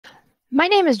My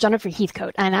name is Jennifer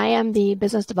Heathcote, and I am the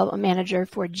Business Development Manager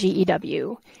for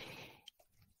GEW.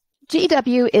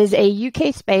 GEW is a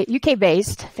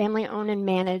UK-based, family-owned and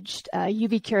managed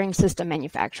UV curing system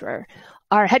manufacturer.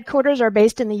 Our headquarters are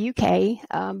based in the UK,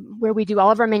 where we do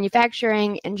all of our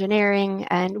manufacturing, engineering,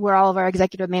 and where all of our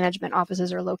executive management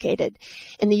offices are located.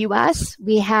 In the US,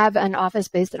 we have an office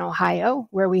based in Ohio,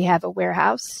 where we have a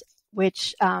warehouse,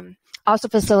 which also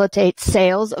facilitates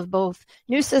sales of both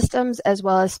new systems as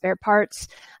well as spare parts.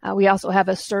 We also have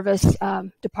a service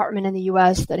department in the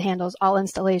U.S. that handles all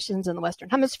installations in the Western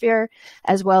Hemisphere,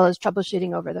 as well as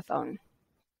troubleshooting over the phone.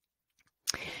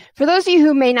 For those of you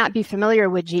who may not be familiar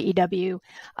with GEW,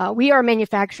 we are a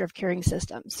manufacturer of curing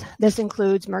systems. This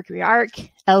includes Mercury Arc,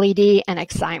 LED, and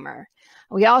Excimer.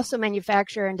 We also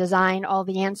manufacture and design all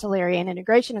the ancillary and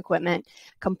integration equipment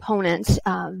components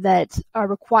that are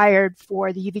required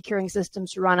for the UV curing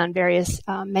systems to run on various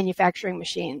manufacturing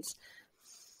machines.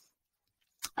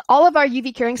 All of our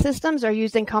UV curing systems are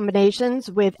used in combinations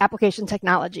with application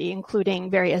technology, including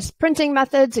various printing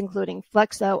methods, including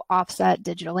flexo, offset,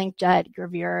 digital inkjet,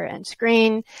 gravure, and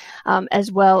screen,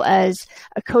 as well as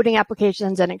coating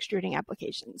applications and extruding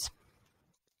applications.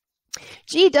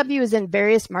 GEW is in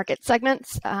various market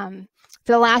segments.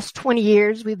 For the last 20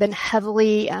 years, we've been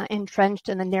heavily entrenched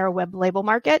in the narrow web label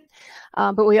market,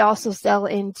 but we also sell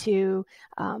into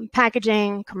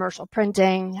packaging, commercial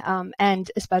printing, and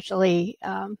especially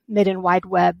mid and wide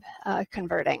web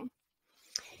converting.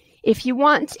 If you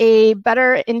want a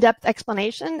better in-depth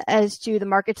explanation as to the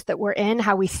markets that we're in,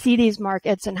 how we see these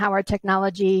markets, and how our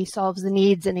technology solves the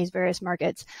needs in these various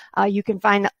markets, you can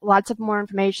find lots of more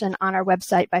information on our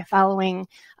website by following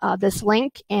this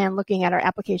link and looking at our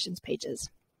applications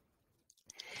pages.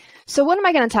 So what am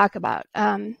I going to talk about?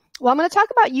 Well, I'm going to talk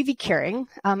about UV curing.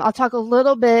 I'll talk a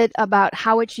little bit about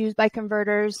how it's used by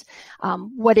converters,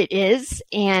 what it is,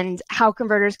 and how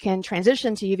converters can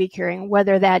transition to UV curing,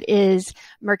 whether that is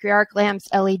Mercury Arc lamps,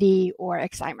 LED, or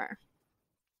Excimer.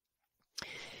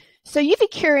 So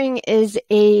UV curing is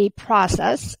a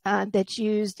process that's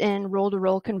used in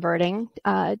roll-to-roll converting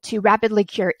to rapidly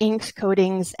cure inks,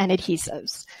 coatings, and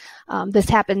adhesives. This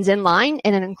happens in line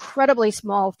in an incredibly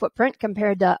small footprint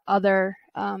compared to other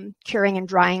curing and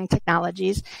drying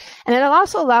technologies. And it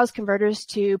also allows converters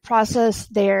to process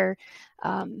their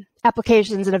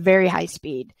applications at a very high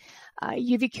speed.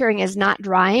 UV curing is not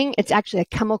drying. It's actually a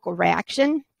chemical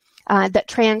reaction that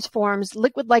transforms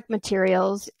liquid-like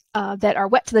materials that are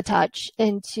wet to the touch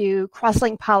into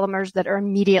cross-linked polymers that are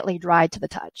immediately dry to the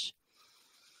touch.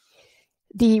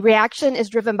 The reaction is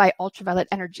driven by ultraviolet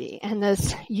energy, and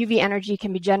this UV energy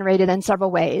can be generated in several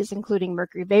ways, including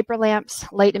mercury vapor lamps,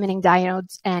 light-emitting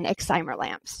diodes, and Excimer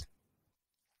lamps.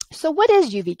 So what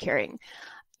is UV curing?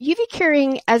 UV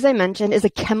curing, as I mentioned, is a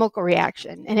chemical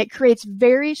reaction, and it creates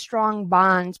very strong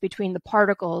bonds between the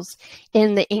particles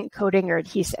in the ink coating or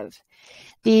adhesive.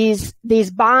 These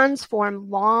bonds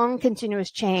form long continuous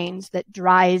chains that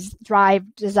drive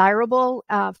desirable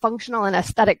functional and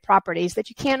aesthetic properties that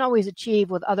you can't always achieve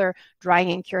with other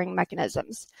drying and curing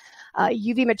mechanisms.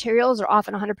 UV materials are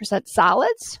often 100%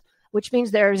 solids, which means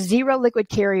there are zero liquid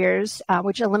carriers,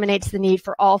 which eliminates the need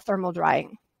for all thermal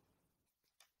drying.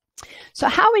 So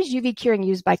how is UV curing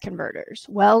used by converters?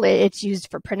 Well, it's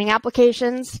used for printing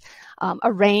applications,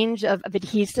 a range of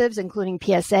adhesives, including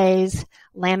PSAs,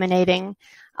 laminating.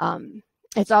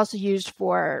 It's also used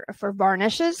for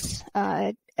varnishes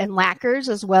and lacquers,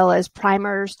 as well as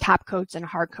primers, top coats, and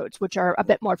hard coats, which are a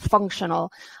bit more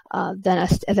functional than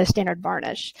a standard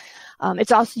varnish.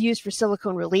 It's also used for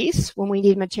silicone release when we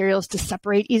need materials to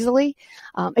separate easily.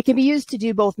 It can be used to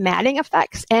do both matting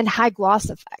effects and high gloss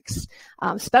effects.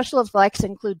 Special effects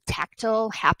include tactile,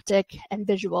 haptic, and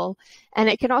visual, and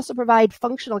it can also provide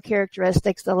functional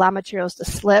characteristics that allow materials to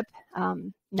slip,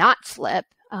 not slip,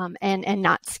 and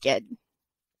not skid.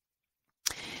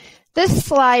 This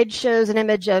slide shows an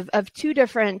image of two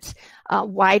different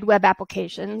wide web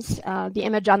applications. The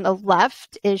image on the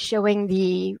left is showing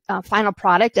the final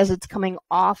product as it's coming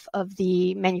off of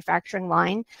the manufacturing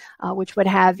line, which would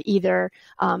have either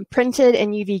printed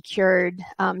and UV cured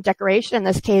decoration, in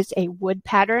this case a wood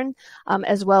pattern,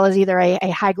 as well as either a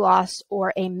high gloss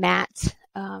or a matte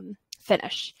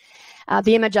finish.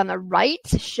 The image on the right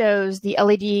shows the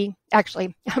LED,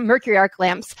 actually Mercury Arc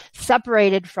lamps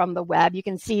separated from the web. You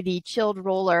can see the chilled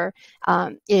roller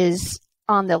is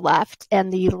on the left,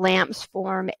 and the lamps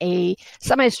form a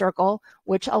semicircle,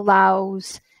 which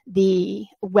allows the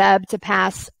web to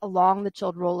pass along the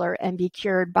chilled roller and be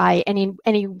cured by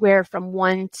anywhere from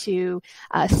 1 to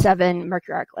 7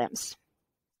 Mercury Arc lamps.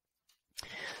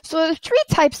 So there are three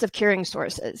types of curing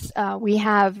sources. We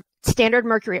have standard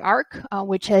Mercury Arc,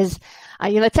 which has,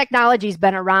 the technology's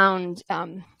been around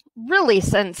really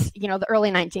since, the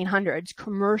early 1900s,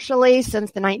 commercially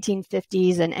since the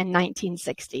 1950s and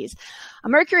 1960s. A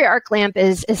Mercury Arc lamp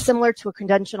is similar to a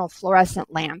conventional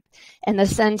fluorescent lamp in the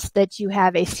sense that you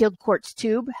have a sealed quartz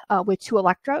tube with 2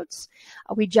 electrodes.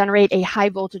 We generate a high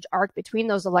voltage arc between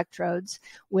those electrodes,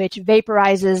 which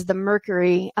vaporizes the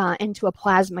mercury into a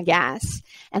plasma gas.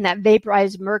 And that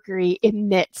vaporized mercury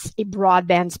emits a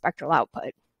broadband spectral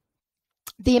output.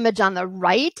 The image on the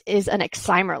right is an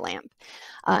Excimer lamp.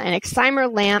 An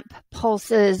Excimer lamp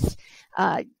pulses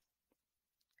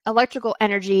electrical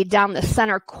energy down the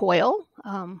center coil.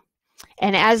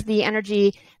 And as the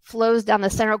energy flows down the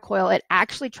center coil, it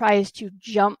actually tries to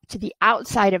jump to the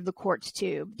outside of the quartz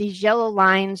tube. These yellow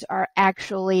lines are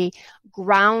actually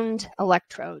ground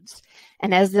electrodes.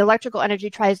 And as the electrical energy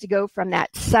tries to go from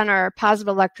that center positive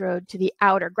electrode to the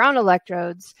outer ground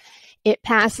electrodes, it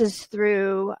passes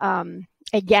through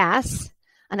a gas,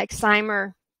 an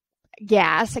Excimer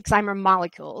gas, Excimer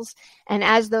molecules. And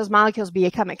as those molecules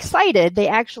become excited, they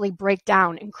actually break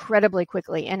down incredibly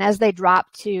quickly. And as they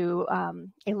drop to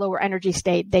a lower energy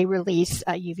state, they release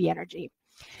UV energy.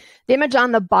 The image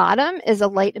on the bottom is a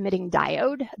light emitting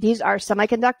diode. These are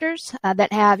semiconductors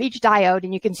that have each diode,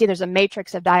 and you can see there's a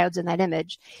matrix of diodes in that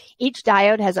image. Each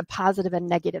diode has a positive and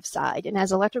negative side. And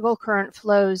as electrical current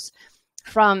flows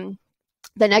from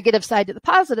the negative side to the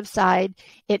positive side,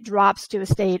 it drops to a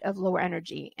state of lower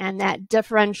energy. And that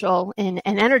differential in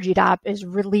an energy drop is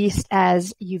released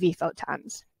as UV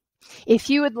photons. If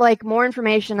you would like more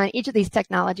information on each of these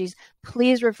technologies,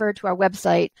 please refer to our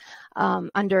website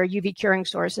under UV curing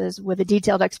sources with a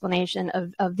detailed explanation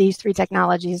of these 3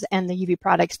 technologies and the UV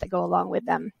products that go along with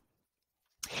them.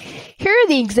 Here are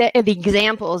the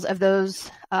examples of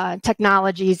those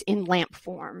technologies in lamp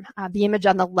form. The image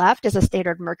on the left is a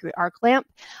standard Mercury Arc lamp.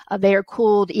 They are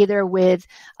cooled either with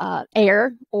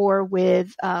air or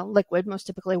with liquid, most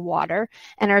typically water,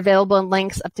 and are available in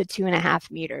lengths up to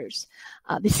 2.5 meters.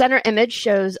 The center image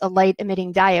shows a light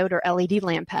emitting diode or LED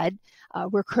lamp head.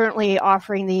 We're currently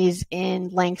offering these in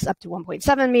lengths up to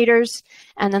 1.7 meters.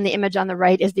 And then the image on the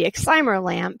right is the Excimer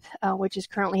lamp, which is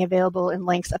currently available in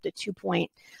lengths up to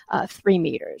 2.3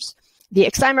 meters. The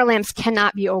Excimer lamps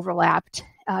cannot be overlapped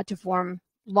to form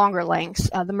longer lengths.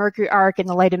 The Mercury Arc and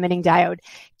the light emitting diode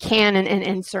can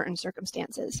in certain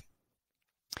circumstances.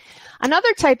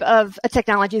 Another type of a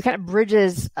technology that kind of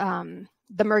bridges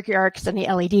the Mercury Arcs and the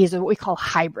LEDs are what we call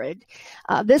hybrid.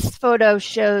 This photo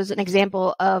shows an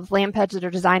example of lamp heads that are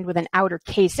designed with an outer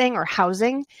casing or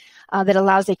housing that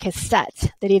allows a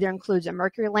cassette that either includes a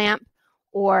mercury lamp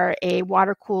or a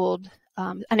water-cooled,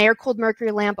 an air-cooled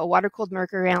mercury lamp, a water-cooled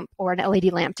mercury lamp, or an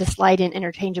LED lamp to slide in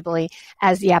interchangeably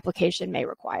as the application may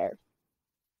require.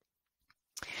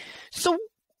 So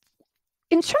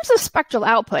in terms of spectral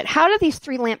output, how do these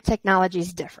 3 lamp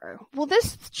technologies differ? Well,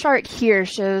 this chart here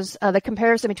shows the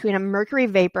comparison between a mercury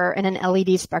vapor and an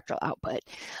LED spectral output.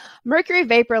 Mercury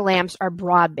vapor lamps are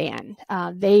broadband.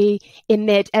 They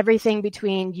emit everything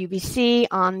between UVC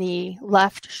on the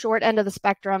left short end of the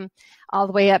spectrum all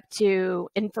the way up to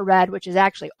infrared, which is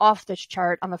actually off this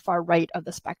chart on the far right of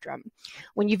the spectrum.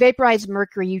 When you vaporize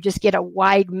mercury, you just get a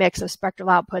wide mix of spectral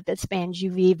output that spans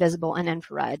UV, visible, and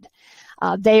infrared.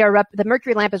 The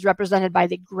mercury lamp is represented by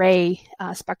the gray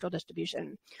spectral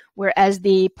distribution, whereas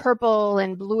the purple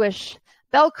and bluish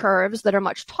bell curves that are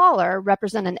much taller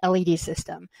represent an LED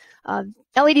system.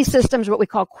 LED systems are what we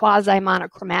call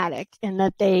quasi-monochromatic in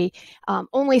that they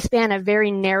only span a very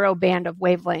narrow band of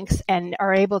wavelengths and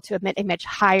are able to emit a much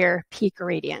higher peak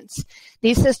radiance.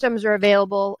 These systems are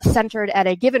available centered at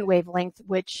a given wavelength,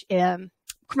 which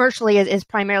commercially is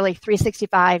primarily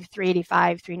 365,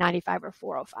 385, 395, or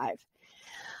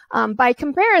 405. By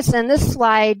comparison, this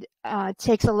slide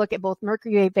takes a look at both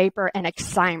mercury vapor and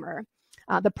Excimer.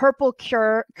 The purple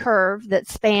curve that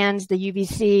spans the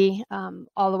UVC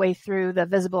all the way through the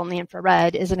visible and the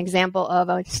infrared is an example of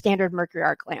a standard Mercury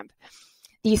Arc lamp.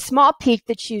 The small peak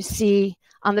that you see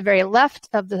on the very left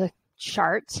of the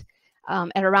chart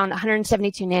at around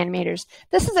 172 nanometers,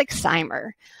 this is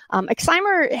Excimer.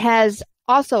 Excimer has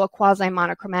also a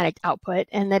quasi-monochromatic output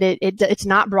in that it's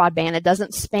not broadband. It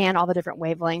doesn't span all the different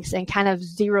wavelengths and kind of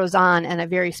zeroes on a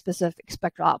very specific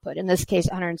spectral output, in this case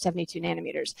 172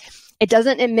 nanometers. It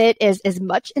doesn't emit as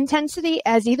much intensity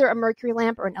as either a mercury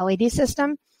lamp or an LED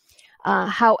system.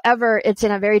 However, it's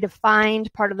in a very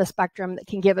defined part of the spectrum that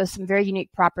can give us some very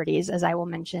unique properties, as I will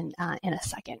mention in a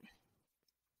second.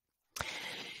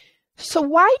 So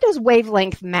why does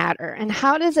wavelength matter, and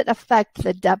how does it affect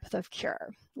the depth of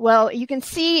cure? Well, you can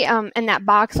see in that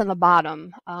box on the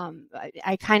bottom,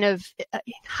 I kind of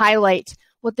highlight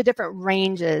what the different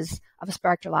ranges of a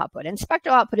spectral output. And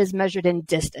spectral output is measured in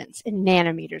distance, in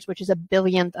nanometers, which is a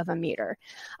billionth of a meter.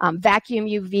 Vacuum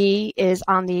UV is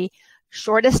on the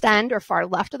shortest end or far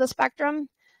left of the spectrum.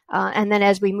 And then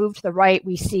as we move to the right,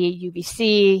 we see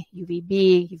UVC,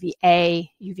 UVB,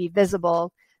 UVA, UV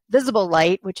visible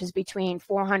light, which is between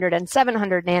 400 and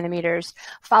 700 nanometers,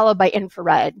 followed by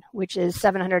infrared, which is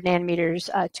 700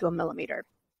 nanometers to a millimeter.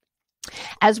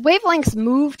 As wavelengths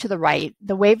move to the right,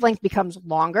 the wavelength becomes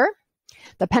longer,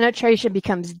 the penetration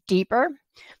becomes deeper,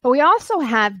 but we also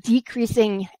have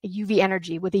decreasing UV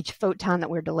energy with each photon that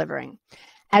we're delivering.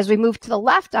 As we move to the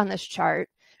left on this chart,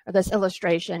 or this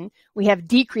illustration, we have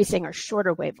decreasing or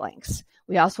shorter wavelengths.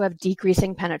 We also have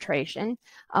decreasing penetration,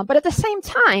 but at the same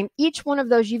time, each one of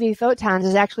those UV photons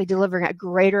is actually delivering a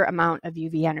greater amount of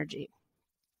UV energy.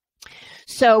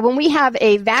 So when we have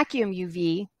a vacuum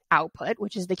UV output,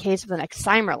 which is the case with an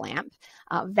Excimer lamp,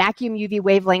 vacuum UV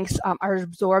wavelengths are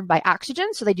absorbed by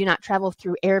oxygen, so they do not travel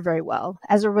through air very well.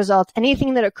 As a result,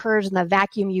 anything that occurs in the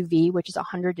vacuum UV, which is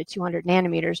 100 to 200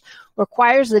 nanometers,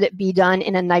 requires that it be done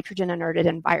in a nitrogen-inerted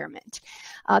environment.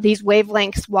 These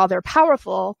wavelengths, while they're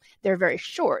powerful, they're very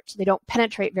short. They don't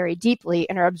penetrate very deeply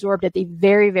and are absorbed at the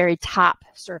very, very top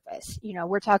surface. You know,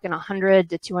 we're talking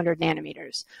 100 to 200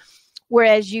 nanometers.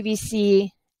 Whereas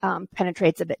UVC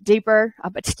penetrates a bit deeper,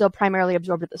 but still primarily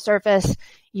absorbed at the surface.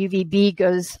 UVB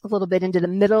goes a little bit into the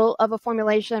middle of a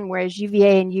formulation, whereas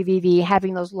UVA and UVV,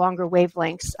 having those longer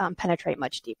wavelengths, penetrate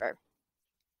much deeper.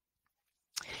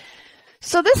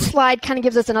 So this slide kind of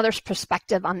gives us another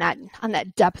perspective on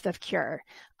that depth of cure.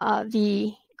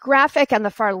 The graphic on the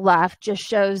far left just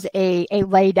shows a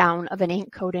laydown of an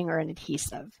ink coating or an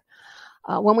adhesive.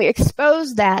 When we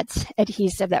expose that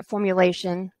adhesive, that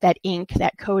formulation, that ink,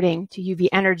 that coating to UV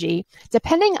energy,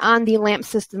 depending on the lamp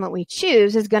system that we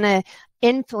choose, is going to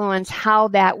influence how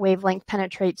that wavelength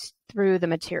penetrates through the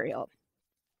material.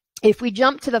 If we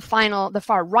jump to the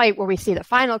far right where we see the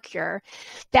final cure,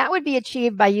 that would be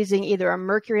achieved by using either a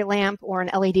mercury lamp or an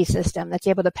LED system that's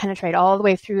able to penetrate all the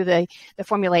way through the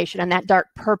formulation, and that dark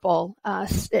purple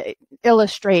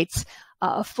illustrates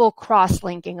a full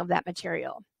cross-linking of that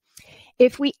material.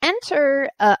 If we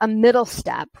enter a middle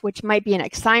step, which might be an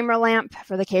Excimer lamp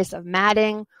for the case of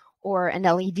matting, or an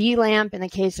LED lamp in the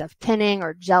case of pinning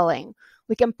or gelling,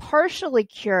 we can partially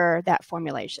cure that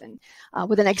formulation.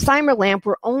 With an Excimer lamp,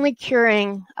 we're only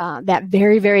curing that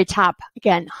very, very top,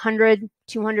 again, 100,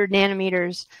 200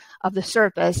 nanometers of the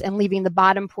surface and leaving the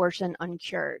bottom portion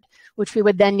uncured, which we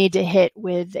would then need to hit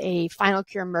with a final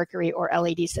cure mercury or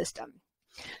LED system.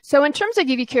 So in terms of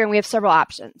UV curing, we have several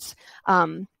options.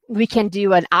 We can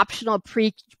do an optional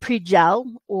pre-gel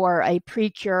or a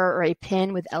pre-cure or a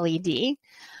pin with LED.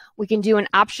 We can do an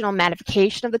optional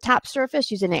mattification of the top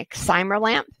surface using an Excimer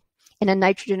lamp in a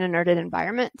nitrogen-inerted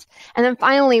environment. And then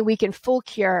finally, we can full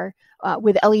cure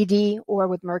with LED or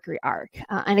with Mercury Arc.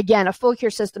 And again, a full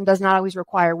cure system does not always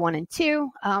require 1 and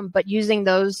 2, but using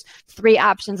those 3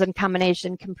 options in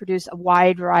combination can produce a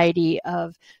wide variety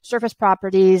of surface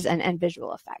properties and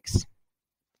visual effects.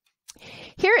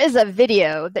 Here is a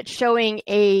video that's showing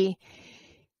a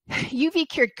UV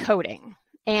cured coating.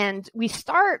 And we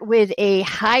start with a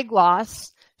high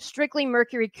gloss, strictly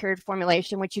mercury cured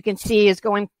formulation, which you can see is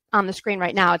going on the screen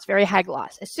right now. It's very high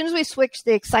gloss. As soon as we switch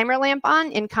the Excimer lamp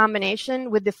on in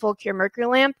combination with the full cure mercury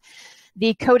lamp,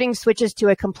 the coating switches to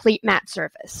a complete matte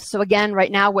surface. So again,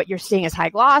 right now what you're seeing is high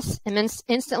gloss and then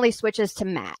instantly switches to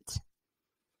matte.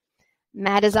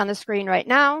 Matte is on the screen right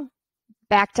now.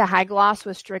 Back to high gloss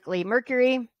with strictly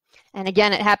mercury. And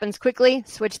again, it happens quickly.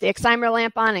 Switch the Excimer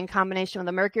lamp on in combination with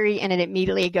the mercury, and it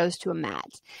immediately goes to a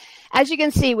matte. As you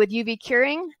can see with UV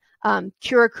curing,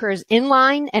 cure occurs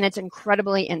inline, and it's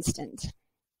incredibly instant.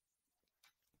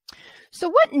 So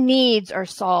what needs are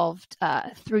solved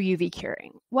through UV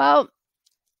curing? Well,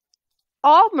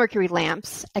 all mercury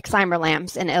lamps, Excimer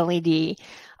lamps, and LED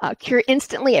cure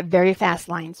instantly at very fast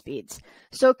line speeds.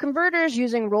 So converters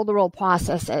using roll-to-roll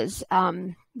processes,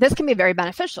 this can be very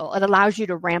beneficial. It allows you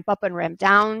to ramp up and ramp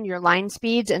down your line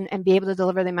speeds and be able to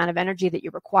deliver the amount of energy that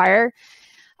you require.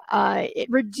 It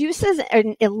reduces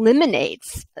and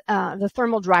eliminates the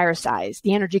thermal dryer size,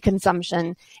 the energy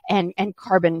consumption, and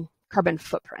carbon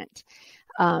footprint.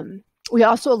 We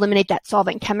also eliminate that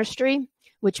solvent chemistry,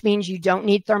 which means you don't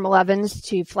need thermal ovens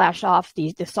to flash off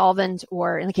the solvent,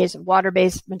 or in the case of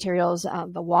water-based materials,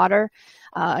 the water.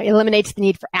 It eliminates the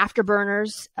need for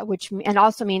afterburners, and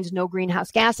also means no greenhouse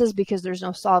gases because there's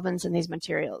no solvents in these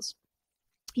materials.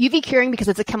 UV curing, because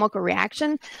it's a chemical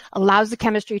reaction, allows the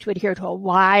chemistry to adhere to a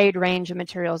wide range of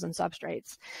materials and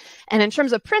substrates. And in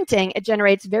terms of printing, it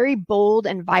generates very bold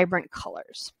and vibrant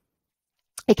colors.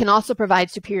 It can also provide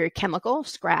superior chemical,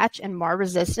 scratch, and mar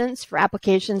resistance for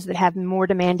applications that have more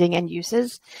demanding end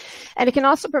uses. And it can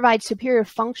also provide superior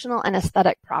functional and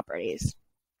aesthetic properties.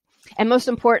 And most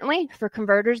importantly, for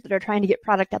converters that are trying to get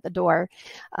product at the door,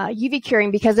 UV curing,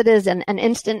 because it is an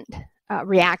instant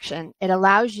reaction, it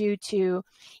allows you to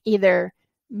either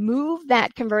move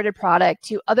that converted product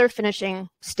to other finishing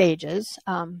stages,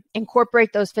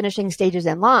 incorporate those finishing stages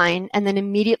in line, and then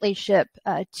immediately ship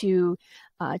to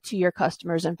your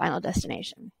customers and final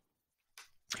destination.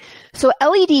 So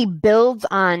LED builds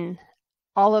on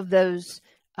all of those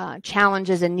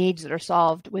challenges and needs that are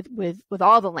solved with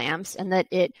all the lamps, and that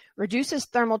it reduces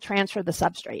thermal transfer of the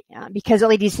substrate. Because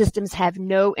LED systems have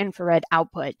no infrared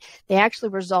output, they actually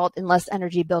result in less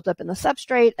energy built up in the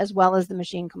substrate as well as the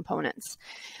machine components.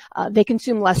 They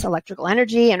consume less electrical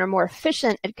energy and are more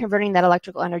efficient at converting that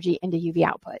electrical energy into UV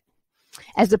output.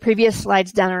 As the previous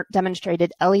slides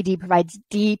demonstrated, LED provides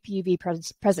deep UV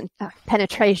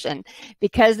penetration.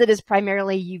 Because it is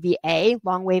primarily UVA,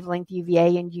 long wavelength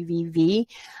UVA and UVV,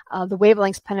 the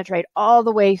wavelengths penetrate all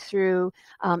the way through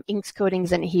inks,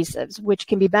 coatings, and adhesives, which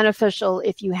can be beneficial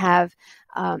if you have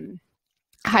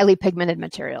highly pigmented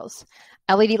materials.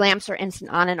 LED lamps are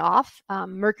instant on and off.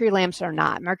 Mercury lamps are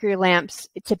not. Mercury lamps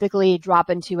typically drop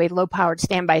into a low-powered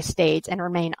standby state and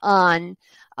remain on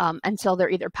until they're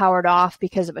either powered off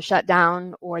because of a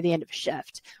shutdown or the end of a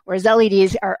shift, whereas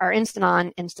LEDs are instant on,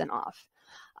 instant off.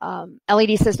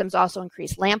 LED systems also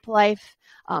increase lamp life.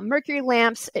 Mercury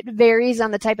lamps, it varies on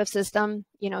the type of system.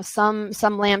 You know, some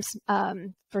lamps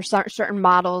for certain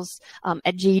models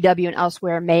at GEW and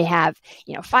elsewhere may have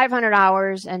 500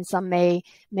 hours, and some may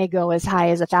go as high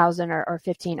as 1,000 or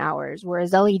 15 hours.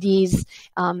 Whereas LEDs,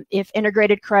 if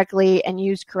integrated correctly and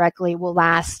used correctly, will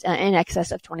last in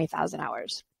excess of 20,000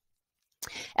 hours.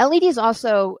 LEDs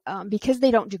also, because they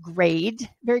don't degrade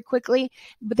very quickly,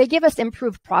 but they give us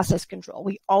improved process control.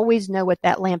 We always know what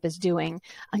that lamp is doing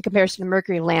in comparison to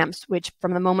mercury lamps, which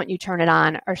from the moment you turn it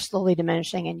on are slowly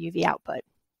diminishing in UV output.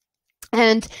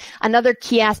 And another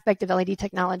key aspect of LED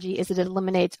technology is that it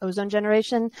eliminates ozone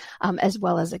generation as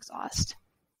well as exhaust.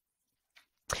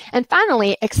 And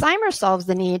finally, Excimer solves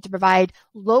the need to provide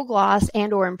low gloss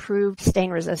and or improved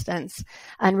stain resistance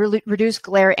and reduce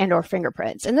glare and or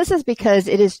fingerprints. And this is because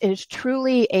it is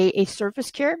truly a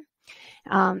surface cure,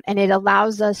 and it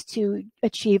allows us to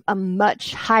achieve a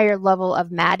much higher level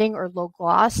of matting or low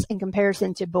gloss in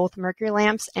comparison to both mercury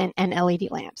lamps and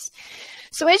LED lamps.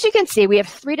 So as you can see, we have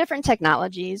 3 different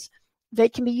technologies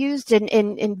that can be used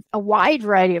in a wide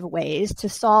variety of ways to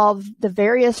solve the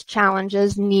various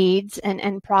challenges, needs,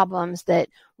 and problems that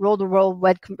roll-to-roll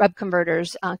web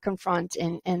converters confront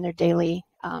in their daily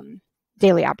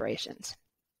operations.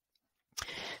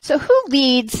 So who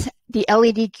leads the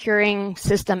LED curing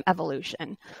system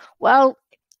evolution? Well,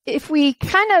 if we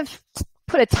kind of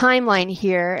put a timeline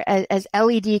here as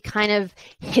LED kind of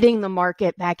hitting the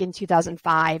market back in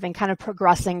 2005 and kind of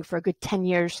progressing for a good 10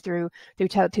 years through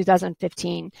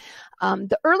 2015.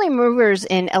 The early movers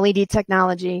in LED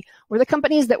technology were the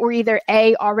companies that were either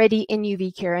already in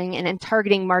UV curing and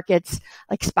targeting markets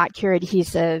like spot cure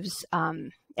adhesives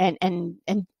and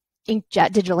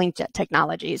inkjet, digital inkjet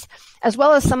technologies, as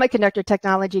well as semiconductor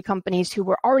technology companies who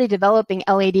were already developing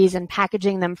LEDs and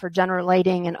packaging them for general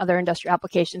lighting and other industrial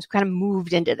applications, kind of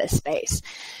moved into this space.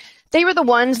 They were the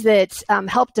ones that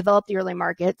helped develop the early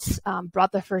markets,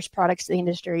 brought the first products to the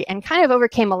industry, and kind of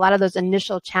overcame a lot of those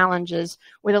initial challenges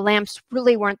where the lamps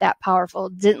really weren't that powerful,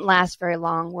 didn't last very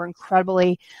long, were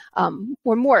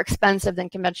were more expensive than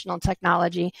conventional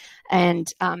technology,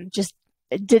 and just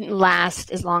didn't last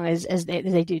as long as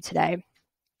they do today.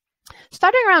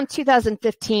 Starting around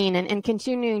 2015 and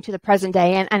continuing to the present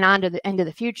day and on to the end of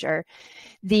the future,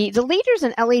 the leaders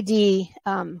in LED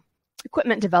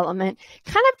equipment development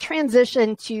kind of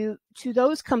transitioned to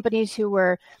those companies who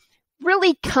were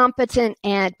really competent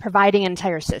at providing an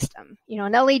entire system. You know,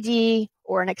 an LED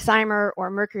or an Excimer or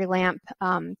a mercury lamp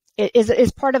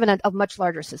is part of a much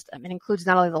larger system. It includes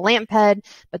not only the lamp head,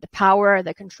 but the power,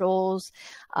 the controls,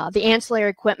 the ancillary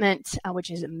equipment,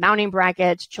 which is mounting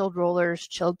brackets, chilled rollers,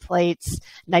 chilled plates,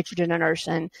 nitrogen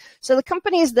inertion. So the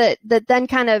companies that then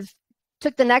kind of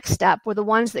took the next step were the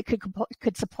ones that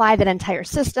could supply that entire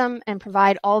system and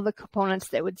provide all the components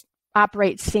that would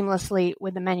operate seamlessly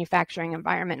with the manufacturing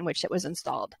environment in which it was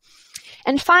installed.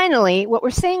 And finally, what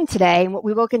we're seeing today and what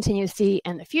we will continue to see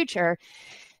in the future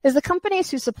is the companies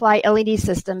who supply LED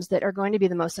systems that are going to be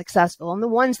the most successful, and the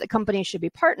ones that companies should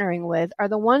be partnering with are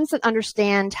the ones that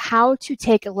understand how to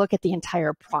take a look at the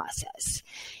entire process.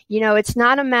 You know, it's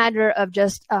not a matter of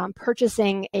just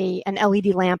purchasing an LED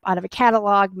lamp out of a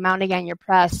catalog, mounting on your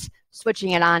press,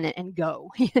 switching it on and go.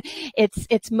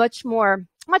 It's much more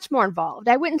involved.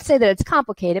 I wouldn't say that it's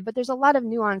complicated, but there's a lot of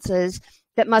nuances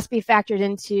that must be factored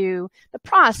into the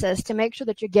process to make sure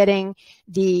that you're getting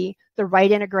the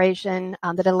right integration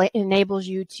that enables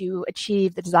you to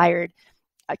achieve the desired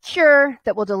cure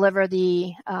that will deliver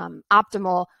the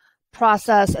optimal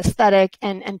process, aesthetic,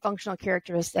 and functional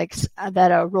characteristics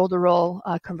that a roll-to-roll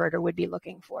converter would be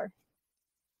looking for.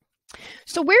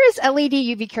 So where is LED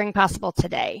UV curing possible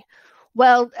today?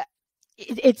 Well,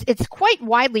 it's quite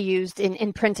widely used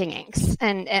in printing inks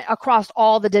and across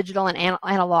all the digital and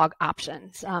analog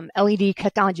options. LED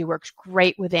technology works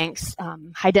great with inks,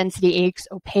 high density inks,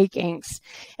 opaque inks.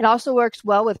 It also works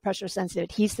well with pressure sensitive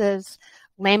adhesives,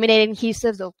 laminated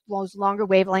adhesives. Those longer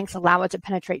wavelengths allow it to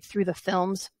penetrate through the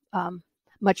films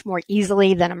much more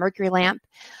easily than a mercury lamp.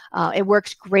 It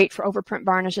works great for overprint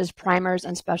varnishes, primers,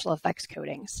 and special effects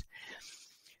coatings.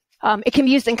 It can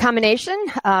be used in combination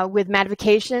with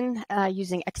mattification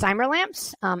using Excimer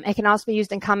lamps. It can also be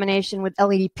used in combination with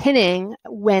LED pinning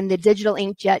when the digital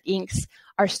inkjet inks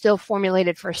are still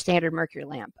formulated for a standard mercury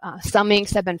lamp. Some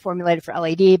inks have been formulated for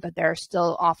LED, but there are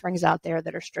still offerings out there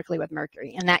that are strictly with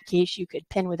mercury. In that case, you could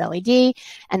pin with LED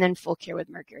and then full cure with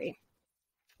mercury.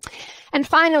 And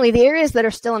finally, the areas that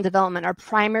are still in development are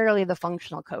primarily the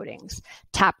functional coatings,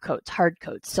 top coats, hard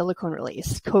coats, silicone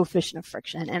release, coefficient of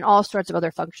friction, and all sorts of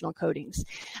other functional coatings.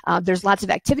 There's lots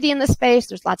of activity in this space.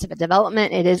 There's lots of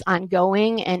development. It is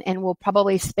ongoing and will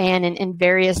probably span in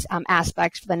various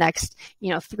aspects for the next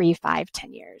 3, 5,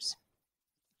 10 years.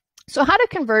 So how do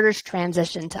converters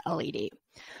transition to LED?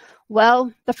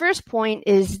 Well, the first point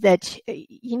is that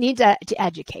you need to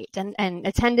educate, and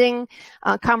attending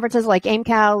conferences like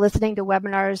AIMCAL, listening to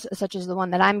webinars such as the one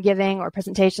that I'm giving, or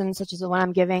presentations such as the one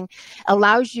I'm giving,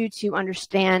 allows you to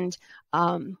understand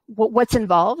what's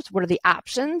involved, what are the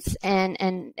options,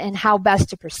 and how best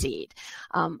to proceed.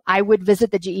 I would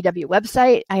visit the GEW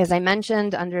website. As I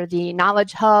mentioned, under the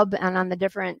Knowledge Hub and on the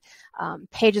different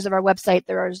pages of our website,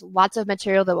 there is lots of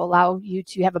material that will allow you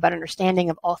to have a better understanding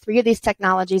of all three of these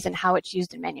technologies and how it's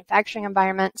used in manufacturing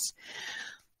environments.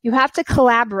 You have to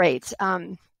collaborate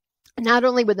not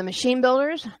only with the machine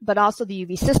builders, but also the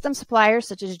UV system suppliers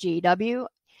such as GEW,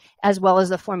 as well as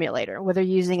the formulator, whether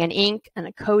using an ink,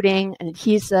 a coating, an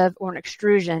adhesive, or an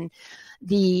extrusion.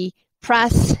 The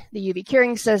press, the UV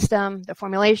curing system, the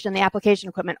formulation, the application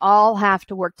equipment all have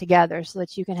to work together so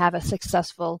that you can have a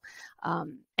successful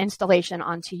installation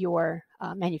onto your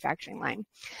manufacturing line.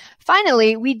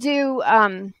 Finally, we do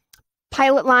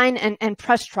pilot line and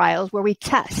press trials where we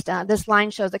test. This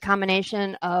line shows a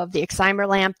combination of the Excimer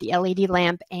lamp, the LED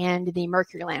lamp, and the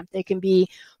mercury lamp. They can be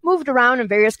moved around in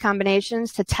various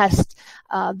combinations to test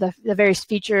the various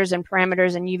features and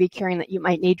parameters and UV curing that you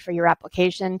might need for your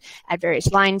application at various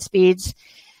line speeds.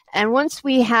 And once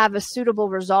we have a suitable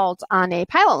result on a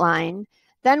pilot line,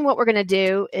 then what we're going to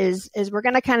do is we're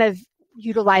going to kind of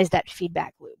utilize that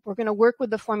feedback loop. We're going to work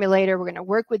with the formulator. We're going to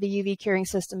work with the UV curing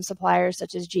system suppliers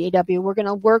such as GEW. We're going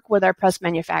to work with our press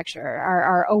manufacturer,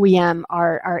 our OEM,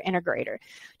 our integrator,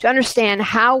 to understand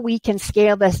how we can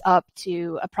scale this up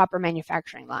to a proper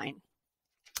manufacturing line.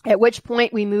 At which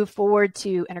point we move forward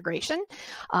to integration.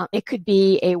 It could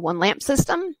be a one lamp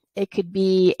system. It could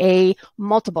be a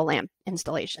multiple lamp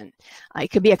installation. It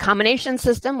could be a combination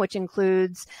system, which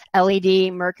includes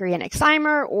LED, mercury, and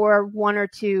Excimer, or one or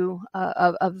two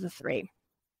of the three.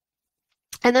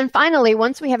 And then finally,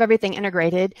 once we have everything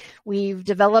integrated, we've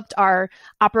developed our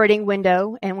operating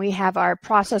window and we have our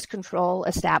process control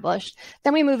established,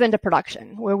 then we move into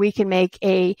production where we can make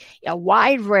a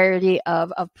wide variety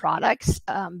of products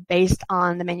based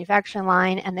on the manufacturing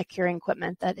line and the curing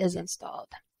equipment that is installed.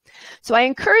 So I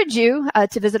encourage you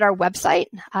to visit our website.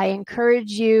 I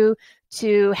encourage you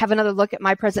to have another look at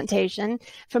my presentation,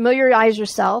 familiarize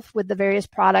yourself with the various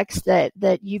products that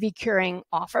UV curing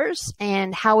offers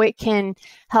and how it can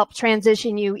help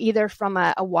transition you either from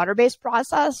a water-based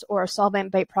process or a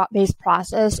solvent-based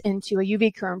process into a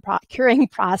UV curing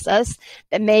process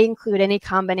that may include any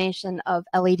combination of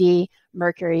LED,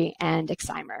 mercury, and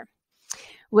Excimer.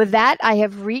 With that, I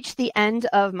have reached the end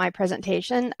of my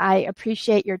presentation. I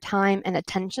appreciate your time and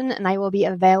attention, and I will be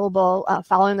available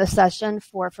following the session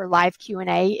for live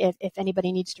Q&A if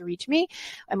anybody needs to reach me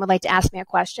and would like to ask me a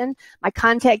question. My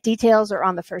contact details are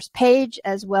on the first page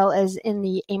as well as in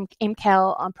the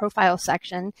AIMCAL profile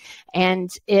section. And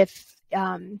if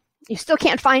you still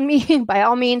can't find me, by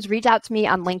all means, reach out to me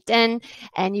on LinkedIn,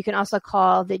 and you can also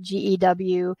call the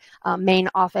GEW main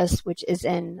office, which is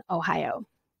in Ohio.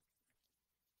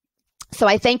 So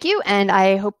I thank you, and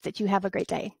I hope that you have a great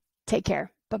day. Take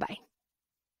care. Bye-bye.